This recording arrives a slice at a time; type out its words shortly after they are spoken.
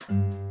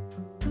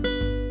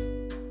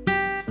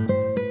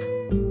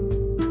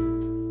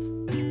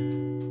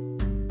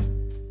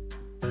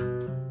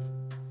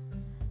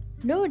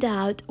No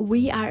doubt,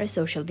 we are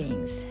social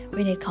beings.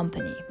 We need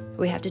company.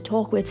 We have to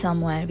talk with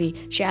someone.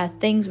 We share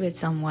things with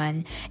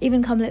someone.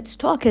 Even Come Let's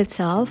Talk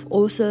itself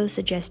also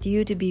suggests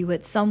you to be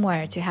with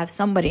somewhere, to have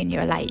somebody in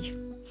your life.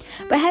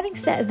 But having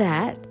said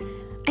that,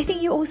 I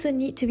think you also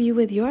need to be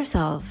with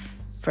yourself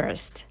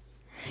first.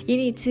 You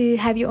need to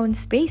have your own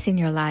space in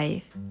your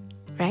life,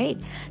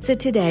 right? So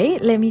today,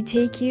 let me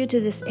take you to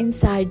this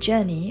inside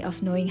journey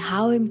of knowing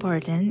how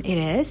important it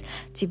is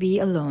to be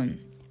alone.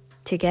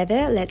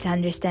 Together, let's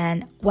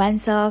understand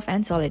oneself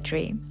and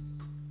solitary.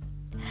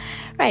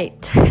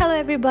 Right, hello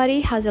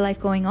everybody, how's your life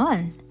going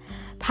on?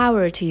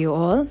 Power to you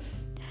all.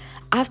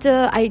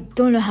 After I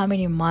don't know how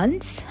many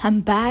months,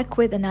 I'm back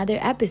with another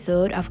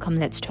episode of Come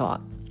Let's Talk.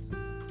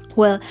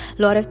 Well,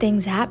 a lot of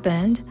things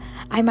happened.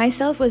 I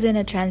myself was in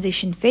a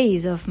transition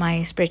phase of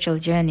my spiritual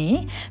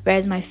journey,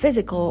 whereas my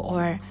physical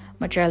or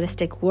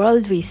materialistic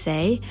world, we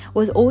say,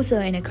 was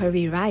also in a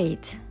curvy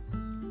ride.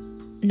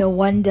 No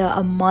wonder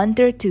a month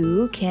or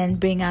two can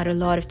bring out a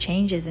lot of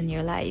changes in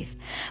your life.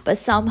 But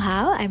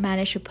somehow I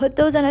managed to put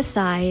those on a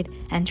side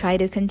and try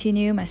to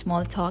continue my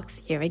small talks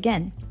here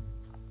again.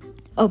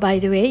 Oh, by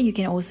the way, you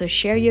can also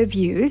share your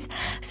views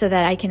so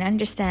that I can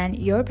understand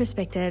your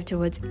perspective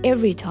towards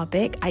every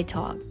topic I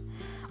talk.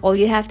 All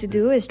you have to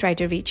do is try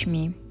to reach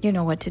me. You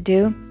know what to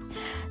do.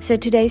 So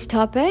today's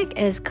topic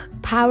is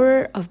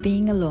power of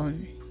being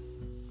alone.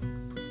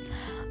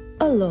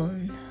 Alone.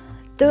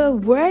 The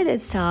word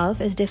itself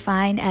is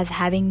defined as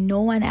having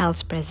no one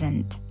else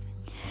present.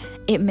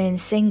 It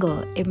means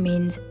single, it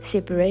means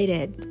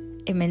separated,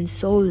 it means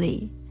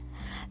solely.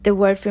 The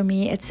word for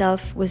me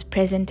itself was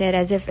presented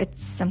as if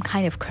it's some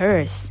kind of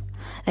curse.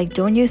 Like,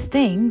 don't you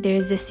think there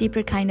is a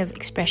deeper kind of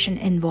expression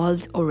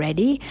involved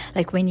already?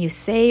 Like when you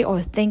say or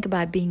think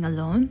about being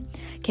alone,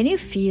 can you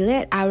feel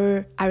it?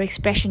 Our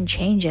expression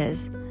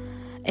changes.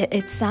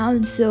 It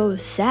sounds so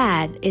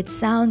sad, it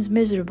sounds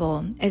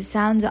miserable, it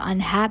sounds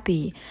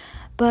unhappy.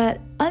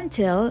 But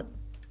until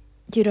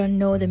you don't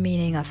know the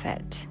meaning of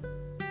it.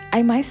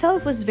 I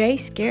myself was very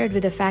scared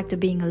with the fact of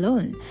being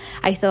alone.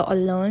 I thought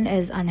alone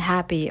is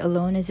unhappy,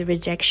 alone is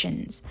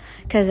rejections,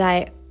 because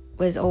I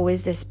was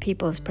always this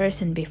people's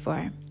person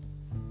before.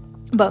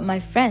 But my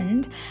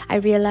friend, I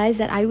realized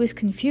that I was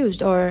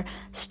confused or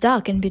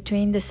stuck in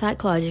between the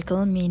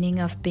psychological meaning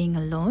of being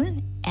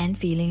alone and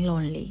feeling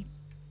lonely.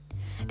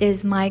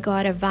 There's, my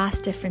God, a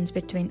vast difference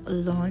between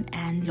alone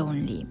and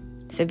lonely.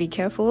 So be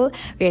careful,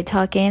 we're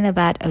talking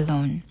about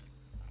alone.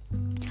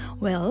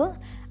 Well,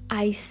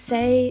 I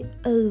say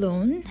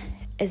alone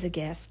is a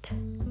gift.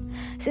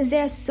 Since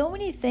there are so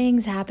many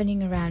things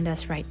happening around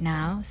us right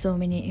now, so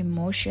many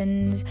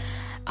emotions,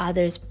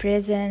 others'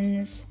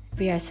 prisons,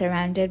 we are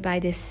surrounded by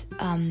this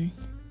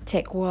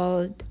tech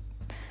world,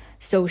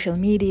 social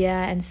media,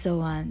 and so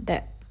on,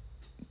 that,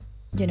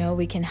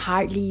 we can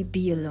hardly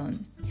be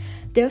alone.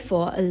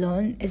 Therefore,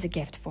 alone is a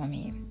gift for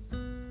me.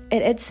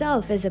 It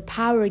itself is a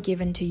power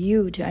given to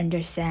you to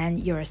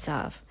understand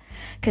yourself,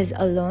 because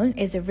alone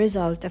is a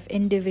result of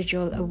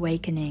individual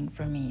awakening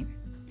for me.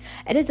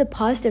 It is the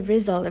positive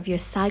result of your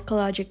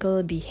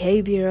psychological,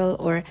 behavioral,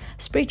 or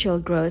spiritual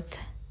growth.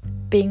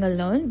 Being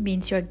alone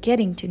means you're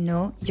getting to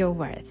know your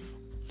worth.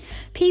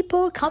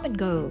 People come and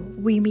go.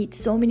 We meet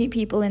so many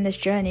people in this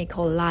journey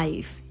called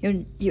life.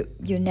 You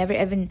never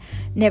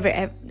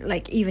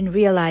even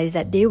realize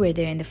that they were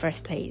there in the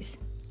first place.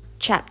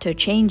 Chapter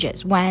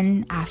changes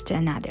one after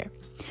another.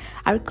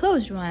 Our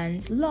close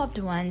ones, loved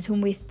ones whom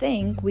we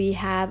think we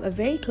have a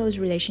very close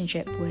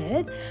relationship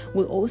with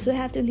will also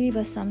have to leave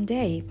us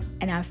someday,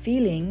 and our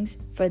feelings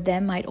for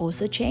them might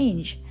also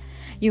change.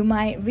 You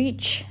might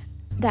reach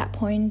that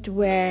point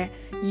where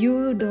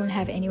you don't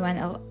have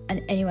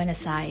anyone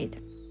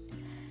aside.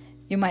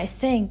 You might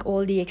think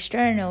all the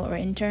external or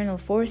internal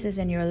forces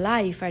in your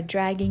life are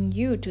dragging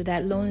you to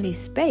that lonely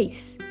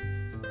space.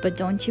 But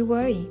don't you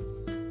worry.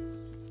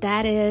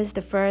 That is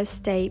the first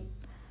step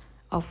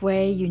of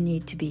where you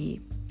need to be.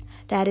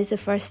 That is the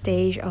first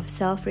stage of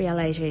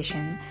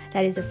self-realization.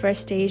 That is the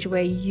first stage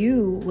where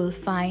you will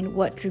find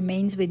what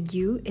remains with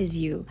you is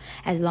you,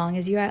 as long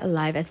as you are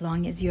alive, as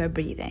long as you are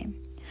breathing.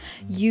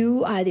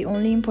 You are the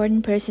only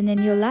important person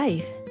in your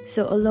life.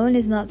 So alone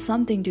is not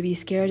something to be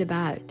scared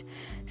about.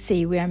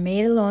 See, we are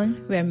made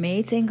alone, we are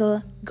made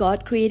single.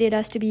 God created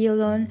us to be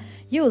alone.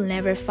 You will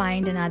never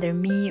find another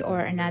me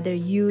or another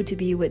you to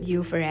be with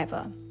you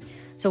forever.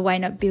 So why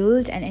not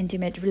build an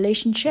intimate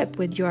relationship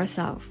with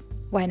yourself?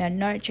 Why not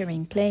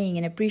nurturing, playing,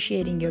 and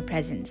appreciating your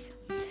presence?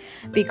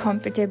 Be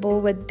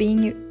comfortable with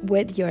being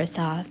with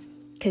yourself,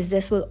 because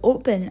this will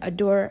open a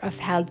door of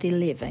healthy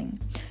living.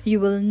 You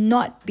will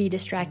not be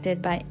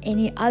distracted by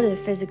any other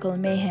physical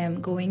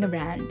mayhem going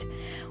around.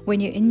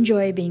 When you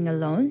enjoy being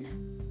alone,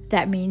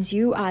 that means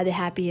you are the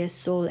happiest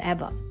soul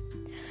ever.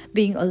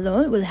 Being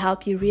alone will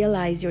help you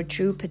realize your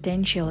true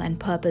potential and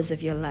purpose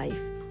of your life.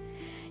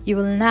 You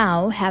will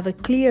now have a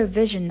clear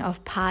vision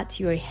of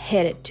path you are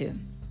headed to.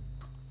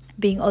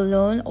 Being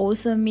alone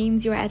also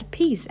means you're at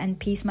peace, and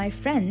peace, my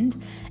friend,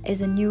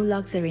 is a new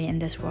luxury in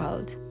this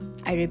world.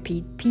 I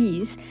repeat,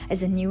 peace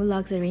is a new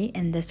luxury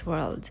in this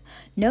world.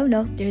 No,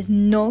 there's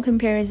no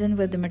comparison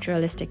with the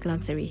materialistic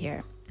luxury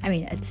here. I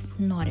mean, it's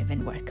not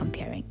even worth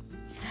comparing.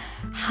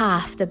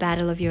 Half the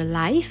battle of your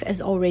life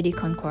is already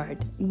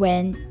conquered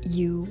when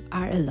you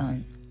are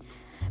alone.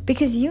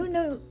 Because you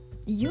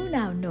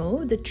now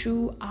know the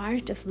true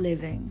art of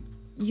living.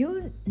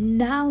 You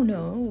now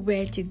know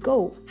where to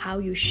go, how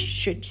you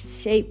should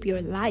shape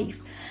your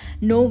life.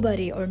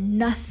 Nobody or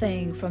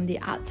nothing from the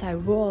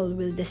outside world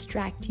will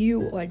distract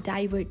you or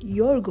divert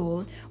your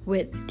goal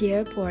with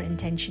their poor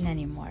intention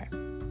anymore.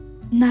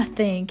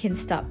 Nothing can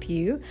stop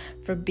you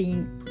from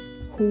being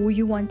who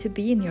you want to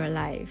be in your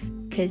life,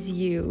 because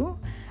you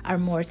are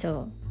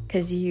mortal,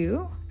 because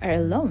you are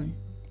alone,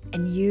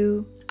 and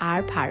you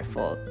are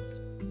powerful.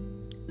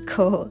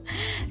 Cool.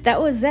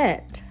 That was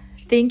it.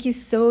 Thank you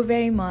so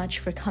very much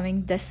for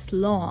coming this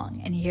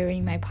long and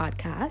hearing my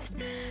podcast.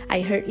 I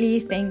heartily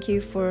thank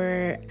you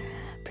for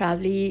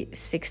probably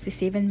 6 to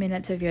 7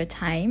 minutes of your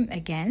time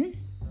again.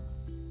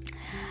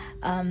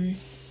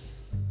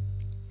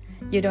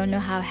 You don't know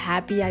how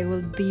happy I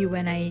will be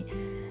when I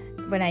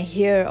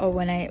hear, or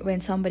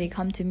when somebody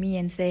come to me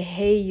and say,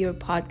 hey, your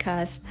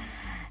podcast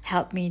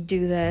helped me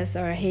do this,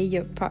 or hey,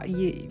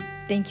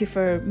 thank you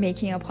for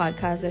making a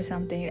podcast or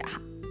something.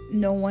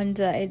 No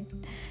wonder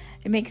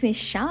it makes me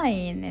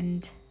shine,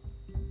 and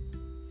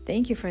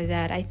thank you for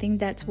that. I think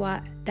that's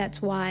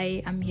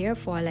why I'm here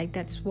for. Like,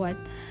 that's what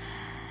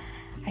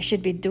I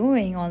should be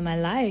doing all my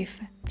life,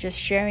 just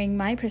sharing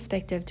my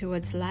perspective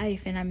towards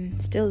life, and I'm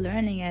still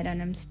learning it,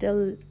 and I'm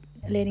still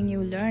letting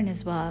you learn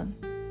as well.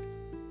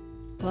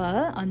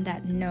 Well, on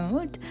that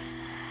note,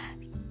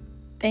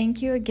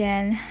 thank you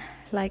again.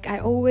 Like I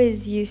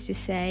always used to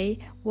say,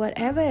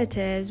 whatever it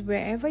is,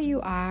 wherever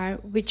you are,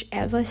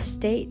 whichever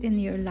state in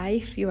your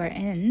life you are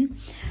in,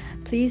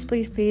 please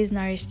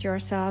nourish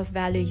yourself,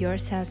 value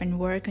yourself, and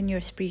work on your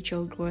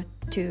spiritual growth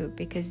too,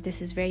 because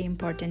this is very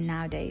important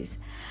nowadays.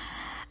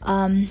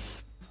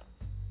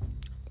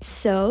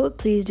 So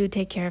please do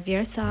take care of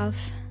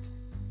yourself.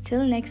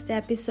 Till next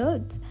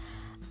episode,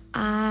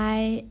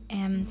 I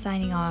am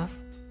signing off.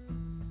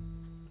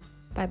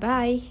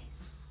 Bye-bye.